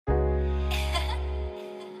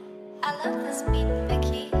love this beat,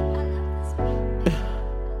 Vicky. I love this beat.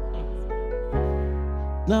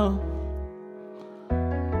 No.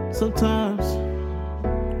 Sometimes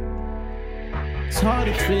it's hard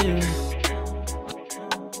to feel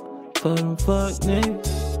for them fuck niggas.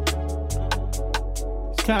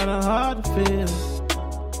 It's kinda hard to feel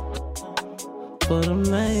for them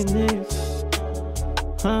lame niggas.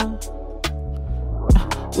 Huh?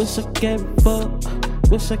 Wish I gave a fuck.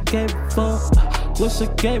 Wish I gave a fuck. Wish I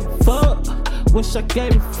gave a fuck. Wish I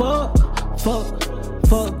gave a fuck. Fuck.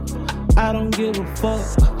 I don't give a fuck.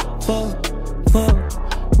 Fuck.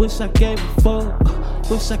 Wish I gave a fuck.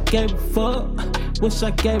 Wish I gave a fuck. Wish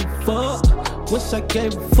I gave a fuck. Wish I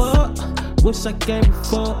gave a fuck. Wish I gave a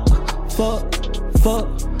fuck. Fuck.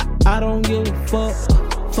 I don't give a fuck.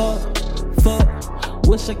 Fuck.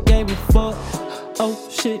 Wish I gave a fuck. Oh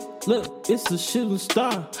shit, look, it's a shooting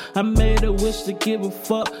star. I made a wish to give a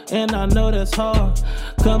fuck, and I know that's hard.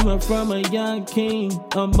 Coming from a young king,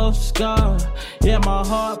 emotion scarred. Yeah, my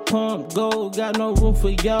heart pumped gold, got no room for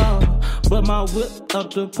y'all. But my whip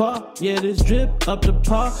up the par, yeah, this drip up the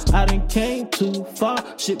par. I done came too far,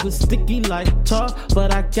 shit was sticky like tar.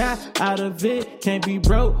 But I got out of it, can't be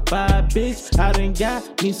broke by a bitch. I done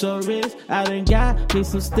got me some rich, I done got me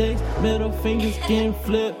some sticks. Middle fingers getting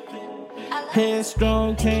flipped.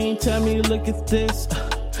 Headstrong, can't tell me look at this.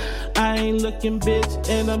 I ain't looking, bitch,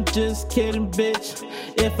 and I'm just kidding, bitch.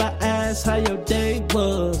 If I ask how your day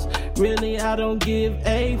was, really I don't give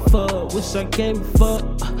a fuck. Wish I gave a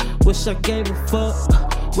fuck. Wish I gave a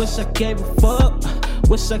fuck. Wish I gave a fuck.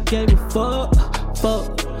 Wish I gave a fuck. Fuck.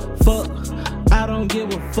 I don't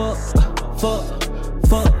give a fuck.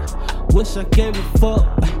 Fuck. Wish I gave a fuck.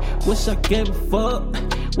 Wish I gave a fuck.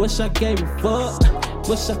 Wish I gave a fuck.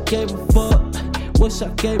 Wish I gave a fuck. Wish I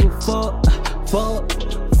gave a fuck.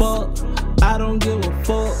 Fuck. I don't give a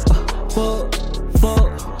fuck.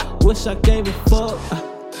 Fuck. Wish I gave a fuck.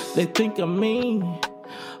 They think I'm mean,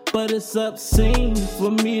 but it's obscene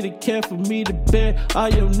for me to care, for me to bear all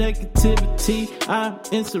your negativity. I'm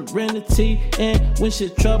in serenity, and when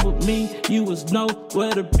shit troubled me, you was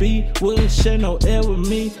nowhere to be. Wouldn't share no air with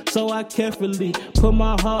me, so I carefully put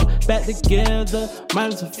my heart back together,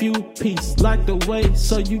 minus a few pieces, like the way,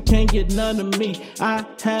 so you can't get none of me. I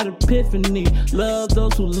had epiphany, love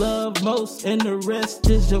those who love most, and the rest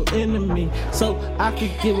is your enemy. So I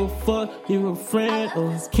could give a fuck, you a friend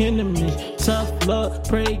or kin to me. Tough love,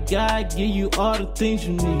 pray God give you all the things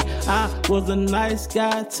you need. I was a nice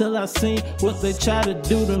guy till I seen what they try to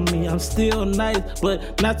do to me. I'm still nice,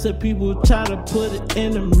 but not to people who try to put it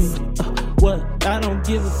into me. What? I don't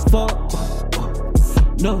give a fuck.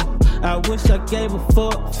 No, I wish I gave a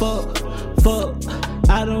fuck.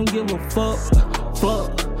 I don't give a fuck.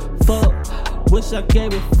 Wish I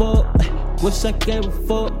gave a fuck. Wish I gave a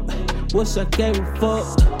fuck. Wish I gave a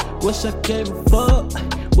fuck. Wish I gave a fuck.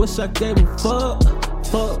 Wish I gave a fuck.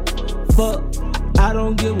 Fuck. I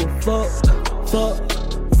don't give a fuck.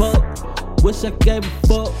 Wish I gave a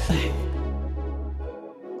fuck.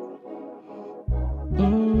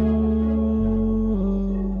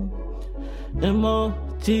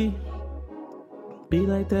 MOG be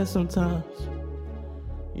like that sometimes,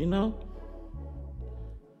 you know.